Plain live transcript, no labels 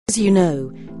As you know,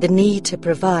 the need to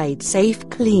provide safe,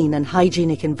 clean and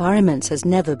hygienic environments has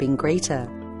never been greater.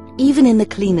 Even in the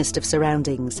cleanest of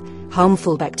surroundings,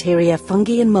 harmful bacteria,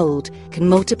 fungi and mold can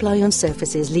multiply on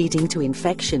surfaces, leading to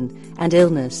infection and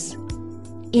illness.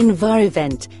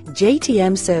 Envirovent,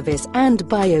 JTM Service and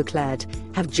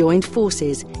BioClad have joined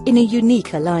forces in a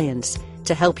unique alliance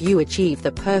to help you achieve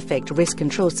the perfect risk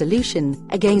control solution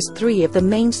against three of the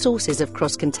main sources of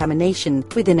cross-contamination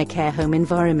within a care home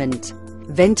environment: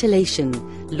 ventilation,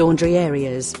 laundry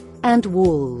areas and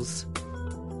walls.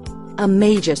 A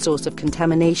major source of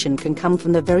contamination can come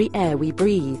from the very air we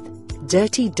breathe.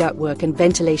 Dirty ductwork and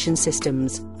ventilation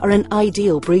systems are an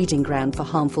ideal breeding ground for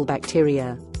harmful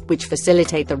bacteria, which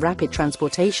facilitate the rapid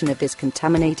transportation of this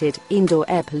contaminated indoor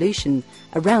air pollution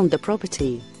around the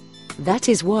property. That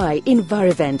is why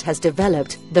Envirovent has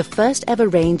developed the first ever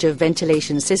range of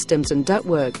ventilation systems and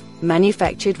ductwork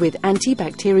manufactured with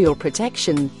antibacterial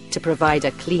protection to provide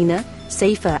a cleaner,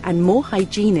 safer and more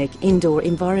hygienic indoor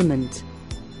environment.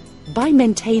 By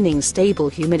maintaining stable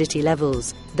humidity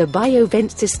levels, the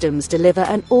BioVent systems deliver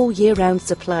an all-year-round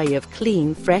supply of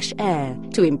clean, fresh air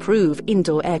to improve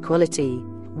indoor air quality,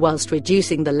 whilst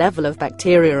reducing the level of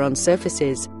bacteria on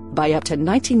surfaces by up to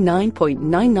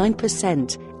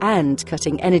 99.99% and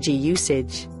cutting energy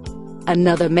usage.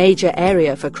 Another major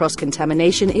area for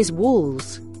cross-contamination is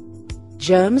walls.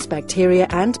 Germs, bacteria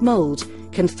and mold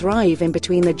can thrive in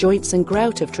between the joints and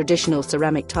grout of traditional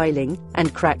ceramic tiling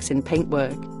and cracks in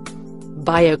paintwork.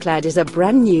 BioClad is a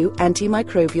brand new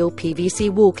antimicrobial PVC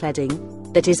wall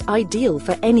cladding that is ideal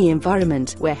for any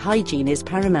environment where hygiene is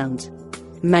paramount.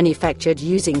 Manufactured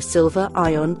using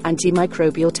silver-ion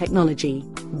antimicrobial technology,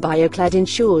 BioClad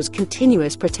ensures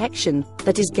continuous protection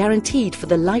that is guaranteed for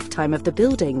the lifetime of the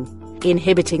building,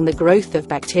 inhibiting the growth of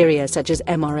bacteria such as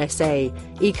MRSA,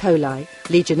 E. coli,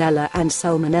 Legionella and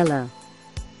Salmonella.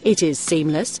 It is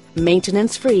seamless,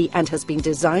 maintenance-free and has been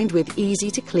designed with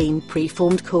easy-to-clean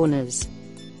preformed corners.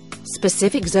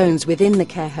 Specific zones within the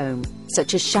care home,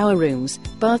 such as shower rooms,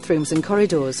 bathrooms and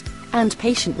corridors, and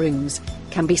patient rooms,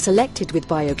 can be selected with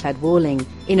BioClad walling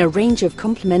in a range of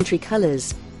complementary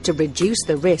colours to reduce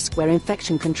the risk where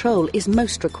infection control is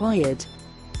most required.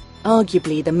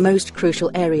 Arguably the most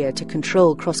crucial area to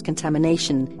control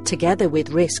cross-contamination, together with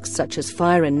risks such as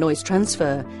fire and noise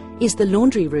transfer, is the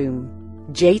laundry room.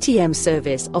 JTM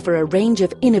Service offer a range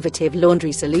of innovative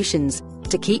laundry solutions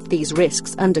to keep these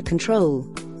risks under control.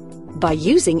 By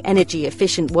using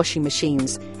energy-efficient washing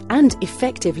machines and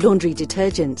effective laundry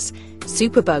detergents,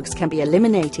 superbugs can be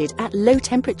eliminated at low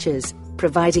temperatures,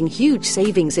 providing huge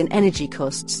savings in energy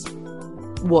costs.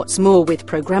 What's more, with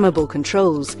programmable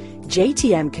controls,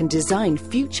 JTM can design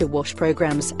future wash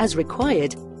programs as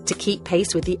required to keep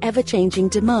pace with the ever-changing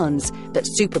demands that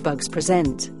superbugs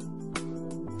present.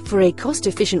 For a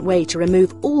cost-efficient way to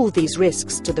remove all these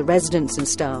risks to the residents and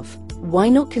staff, why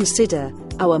not consider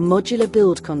our modular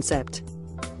build concept?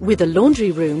 With a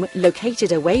laundry room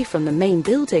located away from the main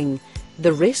building,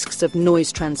 the risks of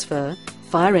noise transfer,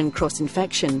 fire and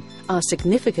cross-infection are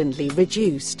significantly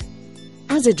reduced.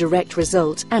 As a direct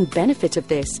result and benefit of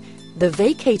this, the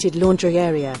vacated laundry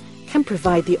area can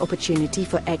provide the opportunity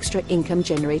for extra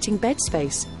income-generating bed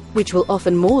space, which will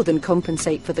often more than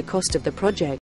compensate for the cost of the project.